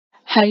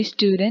Hi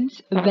students,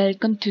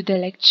 welcome to the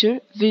lecture.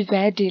 We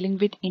were dealing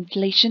with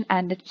inflation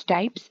and its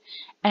types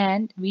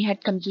and we had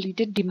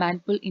completed demand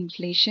pull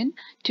inflation.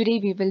 Today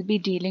we will be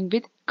dealing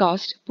with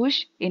cost push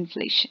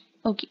inflation.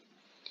 Okay,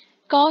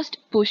 cost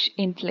push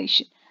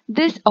inflation.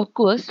 This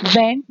occurs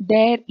when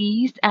there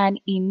is an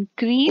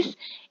increase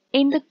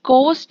in the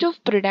cost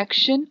of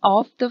production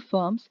of the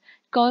firms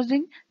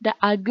causing the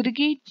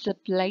aggregate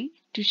supply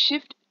to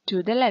shift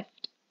to the left.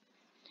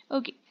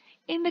 Okay,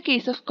 in the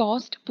case of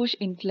cost push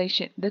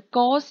inflation, the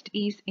cost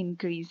is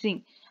increasing.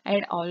 I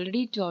had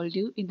already told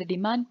you in the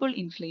demand pull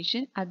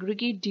inflation,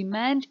 aggregate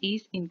demand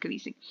is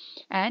increasing.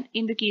 And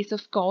in the case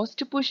of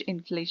cost push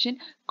inflation,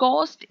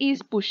 cost is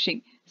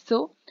pushing. So,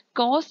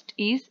 cost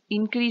is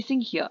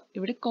increasing here.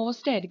 ഇവിടെ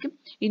cost ആയിരിക്കും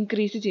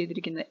increase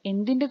ചെയ്തിരിക്കുന്നത്.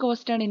 എന്തിന്റെ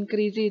cost ആണ്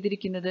increase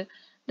ചെയ്തിരിക്കുന്നത്?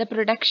 The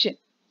production.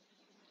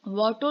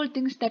 What all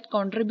things that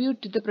contribute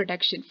to the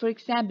production? For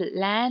example,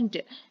 land,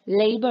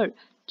 labor,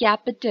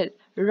 capital,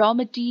 raw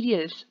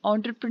materials,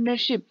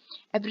 entrepreneurship,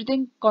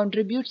 everything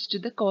contributes to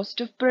the cost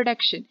of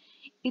production.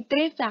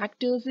 ഇത്രയും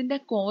ഫാക്ടേഴ്സിന്റെ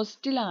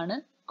കോസ്റ്റിലാണ്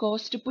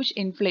cost push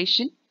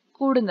inflation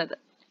കൂടുന്നത്.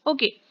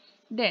 Okay,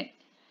 then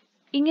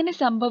ഇങ്ങനെ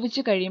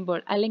സംഭവിച്ചു കഴിയുമ്പോൾ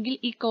അല്ലെങ്കിൽ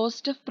ഈ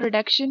cost of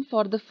production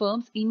for the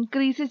firm's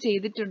increase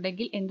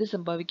ചെയ്തിട്ടുണ്ടെങ്കിൽ എന്ത്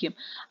സംഭവിക്കും?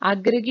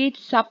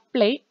 അഗ്രിഗേറ്റ്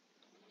സപ്ലൈ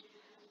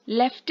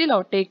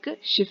ലെഫ്റ്റിലോട്ടേക്ക്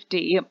ഷിഫ്റ്റ്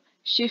ചെയ്യും.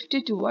 Shift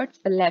towards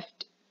left.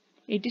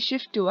 It is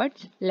shift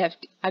towards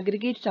left.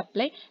 Aggregate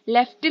supply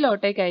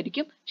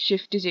ലെഫ്റ്റിലോട്ടേക്കായിരിക്കും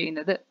shift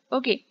ചെയ്യുന്നത്.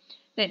 Okay.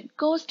 Then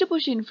cost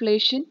push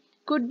inflation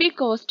could be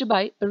caused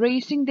by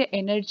raising the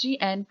energy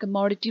and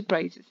commodity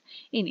prices.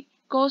 ഇനി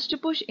cost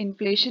push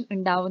inflation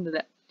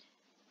ഉണ്ടാവുന്നത്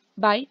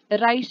by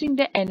rising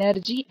the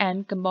energy and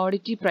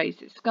commodity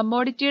prices.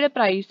 കമ്മോഡിറ്റിയുടെ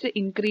price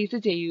increase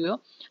ചെയ്യുകയോ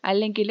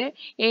അല്ലെങ്കിൽ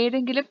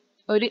ഏതെങ്കിലും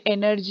ഒരു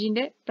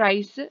എനർജീൻ്റെ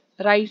price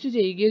rice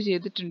ചെയ്യുകയോ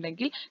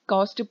ചെയ്തിട്ടുണ്ടെങ്കിൽ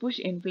cost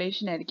push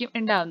inflation ആയിരിക്കും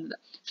ഉണ്ടാകുന്നത്.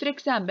 ഫോർ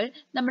എക്സാമ്പിൾ,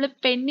 നമ്മൾ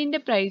പെന്നിൻ്റെ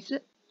പ്രൈസ്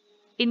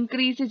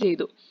ഇൻക്രീസ്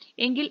ചെയ്തു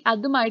എങ്കിൽ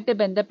അതുമായിട്ട്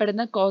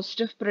ബന്ധപ്പെടുന്ന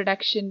കോസ്റ്റ് ഓഫ്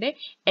പ്രൊഡക്ഷൻ്റെ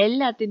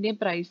എല്ലാത്തിൻ്റെയും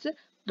പ്രൈസ്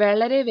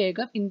വളരെ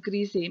വേഗം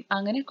ഇൻക്രീസ് ചെയ്യും.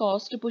 അങ്ങനെ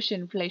കോസ്റ്റ് പുഷ്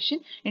ഇൻഫ്ലേഷൻ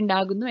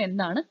ഉണ്ടാകുന്നു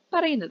എന്നാണ്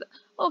പറയുന്നത്.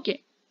 Okay,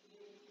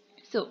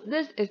 so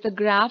this is the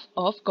graph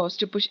of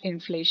cost push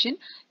inflation.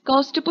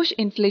 Cost push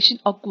inflation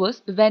occurs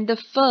when the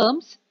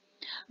firms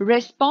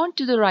respond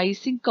to the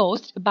rising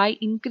cost by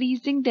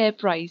increasing their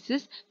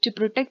prices to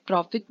protect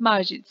profit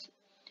margins.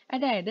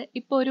 അതായത്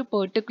ഇപ്പോൾ ഒരു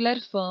particular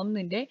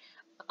ഫേമിൻ്റെ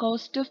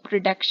cost of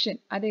production,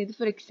 അതായത്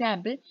for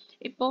example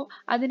ഇപ്പോൾ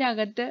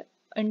അതിനകത്ത്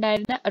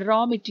ഉണ്ടായിരുന്ന raw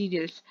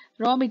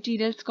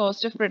materials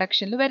cost of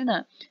പ്രൊഡക്ഷനിൽ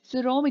വരുന്നതാണ്.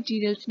 So raw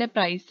മെറ്റീരിയൽസിൻ്റെ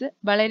price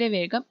വളരെ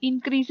വേഗം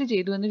ഇൻക്രീസ്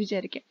ചെയ്തു എന്ന്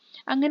വിചാരിക്കാം.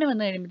 അങ്ങനെ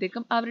വന്നു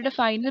കഴിയുമ്പോഴത്തേക്കും അവരുടെ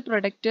ഫൈനൽ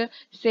പ്രൊഡക്റ്റ്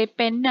സേ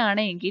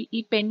പെന്നാണെങ്കിൽ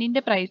ഈ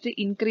പെന്നിൻ്റെ പ്രൈസ്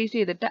ഇൻക്രീസ്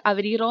ചെയ്തിട്ട്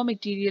അവർ ഈ റോ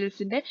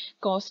മെറ്റീരിയൽസിൻ്റെ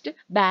കോസ്റ്റ്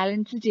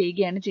ബാലൻസ്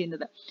ചെയ്യുകയാണ്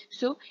ചെയ്യുന്നത്.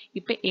 സോ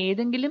ഇപ്പം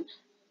ഏതെങ്കിലും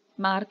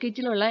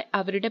മാർക്കറ്റിലുള്ള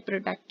അവരുടെ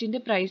പ്രൊഡക്റ്റിൻ്റെ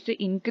പ്രൈസ്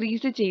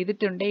ഇൻക്രീസ്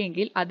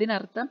ചെയ്തിട്ടുണ്ടെങ്കിൽ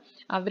അതിനർത്ഥം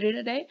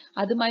അവരുടെ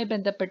അതുമായി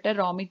ബന്ധപ്പെട്ട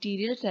റോ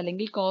മെറ്റീരിയൽസ്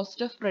അല്ലെങ്കിൽ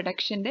കോസ്റ്റ് ഓഫ്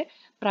പ്രൊഡക്ഷൻ്റെ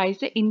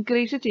പ്രൈസ്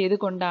ഇൻക്രീസ്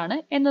ചെയ്തുകൊണ്ടാണ്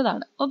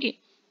എന്നതാണ്. Okay,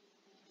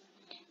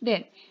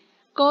 then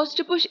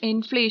cost push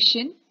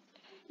inflation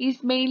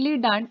is mainly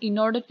done in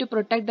order to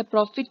protect the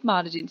profit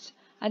margins.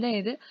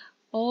 അതായത്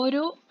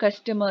ഓരോ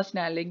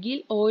കസ്റ്റമേഴ്സിനും അല്ലെങ്കിൽ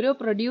ഓരോ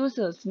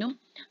പ്രൊഡ്യൂസേഴ്സിനും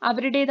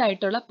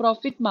അവരുടേതായിട്ടുള്ള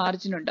പ്രോഫിറ്റ്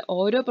മാർജിൻ ഉണ്ട്.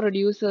 ഓരോ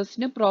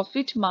പ്രൊഡ്യൂസേഴ്സിനും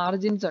പ്രോഫിറ്റ്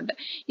മാർജിൻസ് ഉണ്ട്.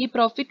 ഈ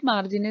പ്രോഫിറ്റ്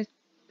മാർജിനെ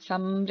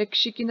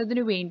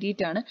സംരക്ഷിക്കുന്നതിന്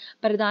വേണ്ടിയിട്ടാണ്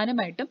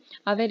പ്രധാനമായിട്ടും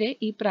അവരെ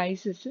ഈ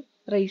പ്രൈസസ്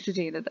റൈസ്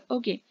ചെയ്യുന്നത്.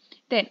 Okay,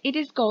 then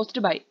it is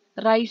caused by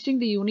rising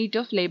the unit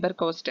of labour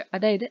cost.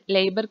 അതായത്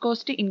ലേബർ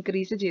കോസ്റ്റ്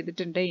ഇൻക്രീസ്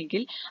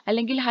ചെയ്തിട്ടുണ്ടെങ്കിൽ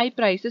അല്ലെങ്കിൽ high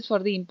prices for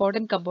the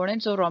important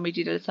components of raw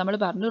materials, നമ്മൾ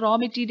പറഞ്ഞു റോ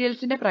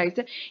മെറ്റീരിയൽസിൻ്റെ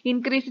പ്രൈസ്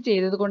ഇൻക്രീസ്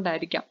ചെയ്തത്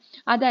കൊണ്ടായിരിക്കാം.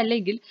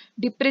 അതല്ലെങ്കിൽ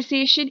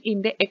depreciation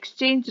in the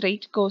exchange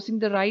rate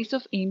causing the rise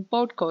of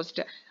import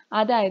cost.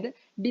 അതായത്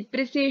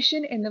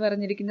depreciation എന്ന്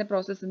പറഞ്ഞിരിക്കുന്ന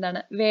പ്രോസസ്സ്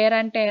എന്താണ്? വെയർ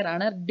ആൻഡ് ടയർ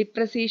ആണ്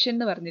ഡിപ്രിസിയേഷൻ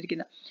എന്ന്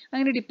പറഞ്ഞിരിക്കുന്നത്.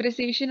 അങ്ങനെ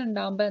ഡിപ്രിസിയേഷൻ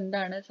ഉണ്ടാകുമ്പോൾ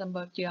എന്താണ്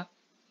സംഭവിക്കുക?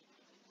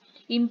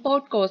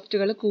 ഇമ്പോർട്ട്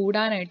കോസ്റ്റുകൾ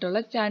കൂടാനായിട്ടുള്ള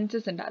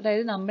ചാൻസസ് ഉണ്ട്.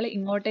 അതായത് നമ്മൾ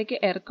ഇങ്ങോട്ടേക്ക്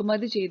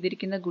ഇറക്കുമതി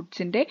ചെയ്തിരിക്കുന്ന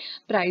ഗുഡ്സിൻ്റെ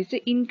പ്രൈസ്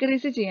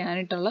ഇൻക്രീസ്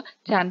ചെയ്യാനായിട്ടുള്ള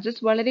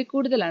ചാൻസസ് വളരെ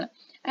കൂടുതലാണ്.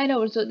 And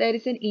also there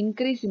is an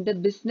increase in the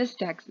business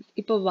taxes.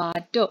 ഇപ്പോൾ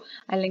വാറ്റോ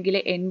അല്ലെങ്കിൽ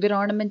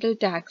എൻവിറോൺമെൻറ്റൽ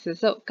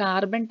ടാക്സസോ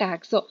കാർബൺ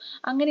ടാക്സോ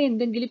അങ്ങനെ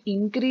എന്തെങ്കിലും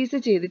ഇൻക്രീസ്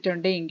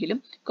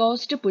ചെയ്തിട്ടുണ്ടെങ്കിലും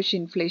കോസ്റ്റ് പുഷ്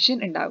ഇൻഫ്ലേഷൻ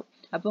ഉണ്ടാകും.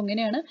 അപ്പോൾ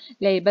ഇങ്ങനെയാണ്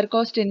ലേബർ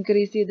കോസ്റ്റ്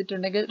ഇൻക്രീസ്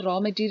ചെയ്തിട്ടുണ്ടെങ്കിൽ, റോ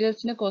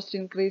മെറ്റീരിയൽസിന് കോസ്റ്റ്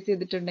ഇൻക്രീസ്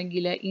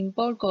ചെയ്തിട്ടുണ്ടെങ്കിൽ,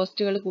 ഇമ്പോർട്ട്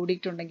കോസ്റ്റുകൾ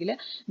കൂടിയിട്ടുണ്ടെങ്കിൽ,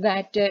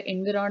 വാറ്റ്,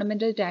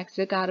 എൻവിറോൺമെൻറ്റൽ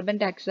ടാക്സ്, കാർബൺ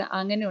ടാക്സ്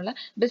അങ്ങനെയുള്ള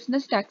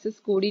business taxes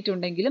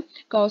കൂടിയിട്ടുണ്ടെങ്കിലും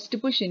cost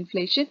push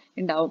inflation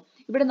ഉണ്ടാവും.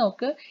 ഇവിടെ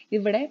നോക്ക്,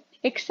 ഇവിടെ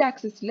എക്സ്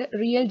ആക്സിസിൽ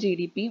റിയൽ ജി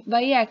ഡി പിയും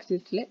വൈ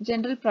ആക്സിസിൽ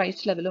ജനറൽ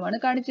പ്രൈസ് ലെവലുമാണ്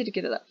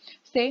കാണിച്ചിരിക്കുന്നത്.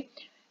 സേ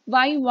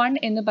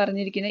Y1 എന്ന്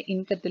പറഞ്ഞിരിക്കുന്ന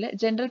ഇൻകത്തിൽ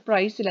ജനറൽ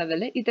പ്രൈസ്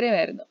ലെവൽ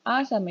ഇത്രയുമായിരുന്നു. ആ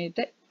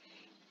സമയത്ത്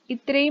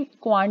ഇത്രയും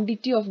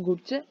ക്വാണ്ടിറ്റി ഓഫ്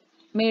ഗുഡ്സ്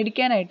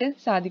മേടിക്കാനായിട്ട്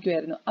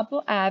സാധിക്കുമായിരുന്നു. അപ്പോൾ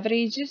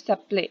ആവറേജ്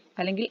സപ്ലൈ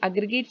അല്ലെങ്കിൽ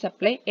അഗ്രിഗേറ്റ്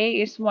സപ്ലൈ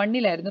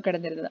AS1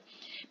 കിടന്നിരുന്നത്.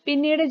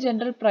 പിന്നീട്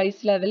ജനറൽ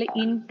പ്രൈസ് ലെവൽ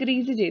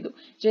ഇൻക്രീസ് ചെയ്തു.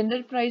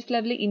 ജനറൽ പ്രൈസ്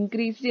ലെവൽ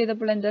ഇൻക്രീസ്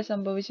ചെയ്തപ്പോൾ എന്താ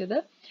സംഭവിച്ചത്?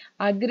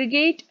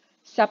 അഗ്രിഗേറ്റ്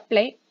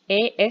സപ്ലൈ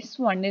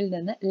AS1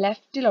 നിന്ന്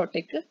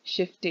ലെഫ്റ്റിലോട്ടേക്ക്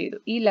ഷിഫ്റ്റ് ചെയ്തു.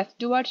 ഈ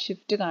ലെഫ്റ്റ്വേർഡ്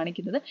ഷിഫ്റ്റ്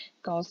കാണിക്കുന്നത്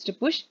കോസ്റ്റ്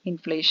പുഷ്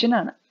ഇൻഫ്ലേഷൻ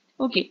ആണ്.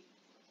 Okay,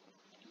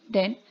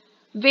 then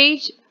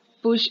wage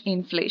push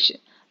inflation.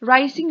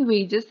 Rising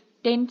wages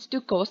tends to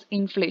cause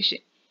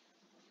inflation.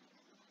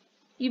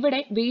 ഇവിടെ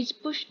വേജ്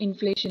പുഷ്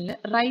ഇൻഫ്ലേഷനിൽ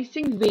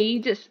റൈസിങ്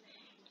വേജസ്,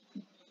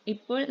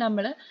 ഇപ്പോൾ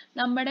നമ്മൾ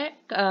നമ്മുടെ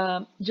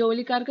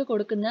ജോലിക്കാർക്ക്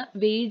കൊടുക്കുന്ന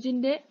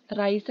വേജിന്റെ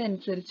റൈസ്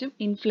അനുസരിച്ചും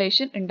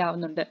ഇൻഫ്ലേഷൻ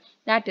ഉണ്ടാവുന്നുണ്ട്.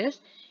 That is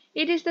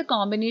it is the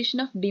combination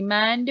of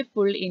demand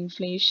pull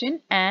inflation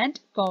and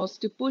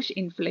cost push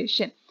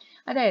inflation.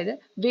 അതായത്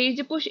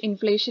wage push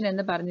inflation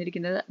എന്ന്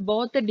പറഞ്ഞിരിക്കുന്നത്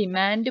ബോത്ത്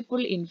ഡിമാൻഡ്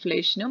പുൾ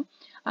ഇൻഫ്ലേഷനും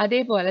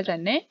അതേപോലെ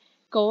തന്നെ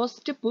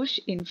കോസ്റ്റ്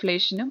പുഷ്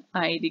ഇൻഫ്ലേഷനും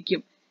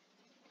ആയിരിക്കും.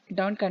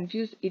 Don't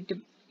confuse it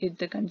with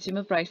the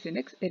consumer price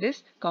index. It is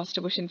cost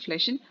push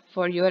inflation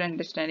for your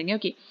understanding.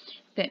 Okay,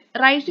 then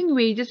rising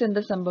wages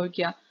എന്താ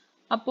സംഭവിക്കുക?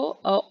 അപ്പോൾ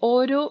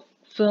ഓരോ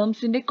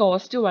ഫേംസിന്റെ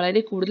കോസ്റ്റ്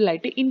വളരെ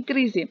കൂടുതലായിട്ട്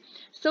ഇൻക്രീസ് ചെയ്യും.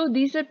 So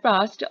these are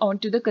passed on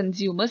to the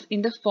consumers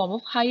in the form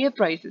of higher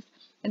prices.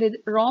 അതായത്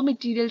raw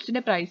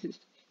മെറ്റീരിയൽസിന്റെ prices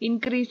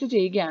increase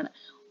ചെയ്യുകയാണ്.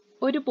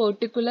 ഒരു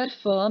പെർട്ടിക്കുലർ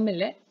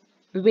ഫേമിലെ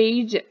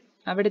വേജ്,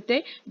 അവിടുത്തെ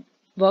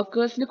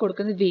വർക്കേഴ്സിന്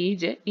കൊടുക്കുന്ന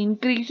വേജ്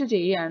ഇൻക്രീസ്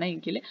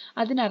ചെയ്യുകയാണെങ്കിൽ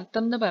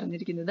അതിനർത്ഥം എന്ന്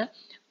പറഞ്ഞിരിക്കുന്നത്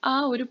ആ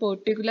ഒരു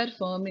particular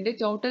ഫേമിന്റെ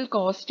total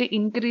cost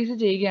increase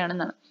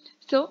ചെയ്യുകയാണെന്നാണ്.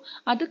 So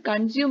അത്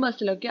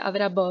കൺസ്യൂമേഴ്സിലൊക്കെ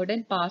അവർ ആ ബേർഡൻ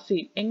പാസ്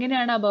ചെയ്യും.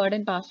 എങ്ങനെയാണ് ആ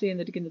ബേർഡൻ പാസ്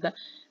ചെയ്യുന്നിരിക്കുന്നത്?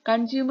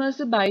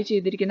 കൺസ്യൂമേഴ്സ് ബൈ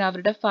ചെയ്തിരിക്കുന്ന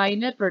അവരുടെ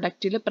ഫൈനൽ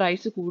പ്രൊഡക്റ്റിൽ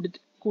പ്രൈസ്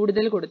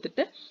കൂടുതൽ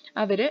കൊടുത്തിട്ട്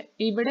അവർ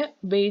ഇവിടെ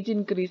വേജ്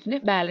ഇൻക്രീസിന്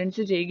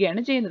ബാലൻസ്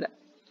ചെയ്യുകയാണ് ചെയ്യുന്നത്.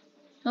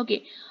 Okay.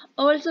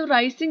 Also,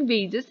 rising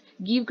wages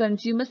give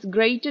consumers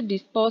greater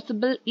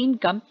disposable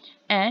income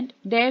and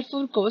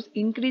therefore cause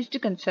increased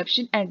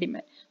consumption and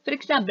demand. For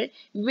example,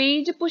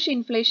 wage push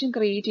inflation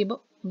create ചെയ്യുമ്പോൾ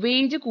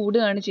വേജ്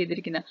കൂടുകയാണ്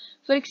ചെയ്തിരിക്കുന്നത്.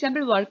 ഫോർ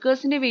എക്സാമ്പിൾ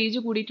വർക്കേഴ്സിന്റെ വേജ്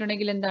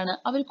കൂടിയിട്ടുണ്ടെങ്കിൽ എന്താണ്,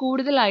 അവർ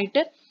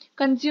കൂടുതലായിട്ട്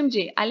കൺസ്യൂം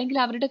ചെയ്യും, അല്ലെങ്കിൽ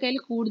അവരുടെ കയ്യിൽ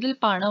കൂടുതൽ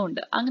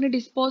പണമുണ്ട്. അങ്ങനെ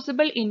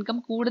ഡിസ്പോസിബിൾ ഇൻകം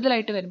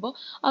കൂടുതലായിട്ട് വരുമ്പോൾ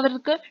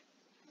അവർക്ക്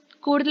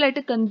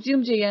കൂടുതലായിട്ട് കൺസ്യൂം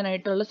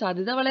ചെയ്യാനായിട്ടുള്ള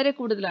സാധ്യത വളരെ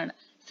കൂടുതലാണ്.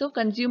 സോ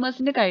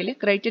കൺസ്യൂമേഴ്സിന്റെ കയ്യിൽ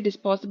ഗ്രേറ്റർ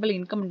ഡിസ്പോസിബിൾ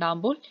ഇൻകം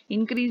ഉണ്ടാകുമ്പോൾ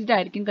ഇൻക്രീസ്ഡ്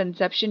ആയിരിക്കും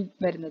കൺസപ്ഷൻ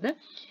വരുന്നത്.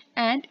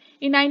 And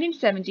in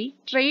 1970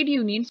 trade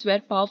unions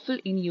were powerful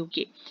in UK.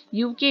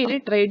 യിൽ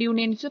ട്രേഡ്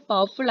യൂണിയൻസ്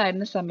പവർഫുൾ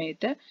ആയിരുന്ന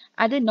സമയത്ത്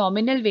അത്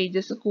നോമിനൽ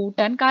വേജസ്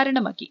കൂട്ടാൻ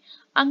കാരണമാക്കി.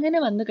 അങ്ങനെ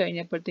വന്നു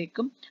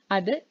കഴിഞ്ഞപ്പോഴത്തേക്കും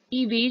അത്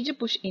ഈ വേജ്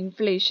പുഷ്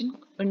ഇൻഫ്ലേഷൻ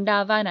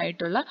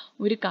ഉണ്ടാവാനായിട്ടുള്ള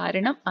ഒരു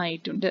കാരണം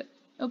ആയിട്ടുണ്ട്.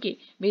 Okay,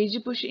 wage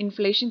push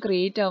inflation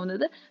create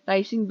ആവുന്നത്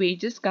റൈസിങ്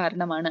വേജസ്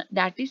കാരണമാണ്.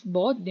 That is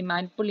both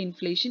demand pull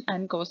inflation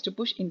and cost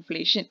push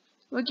inflation.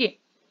 Okay,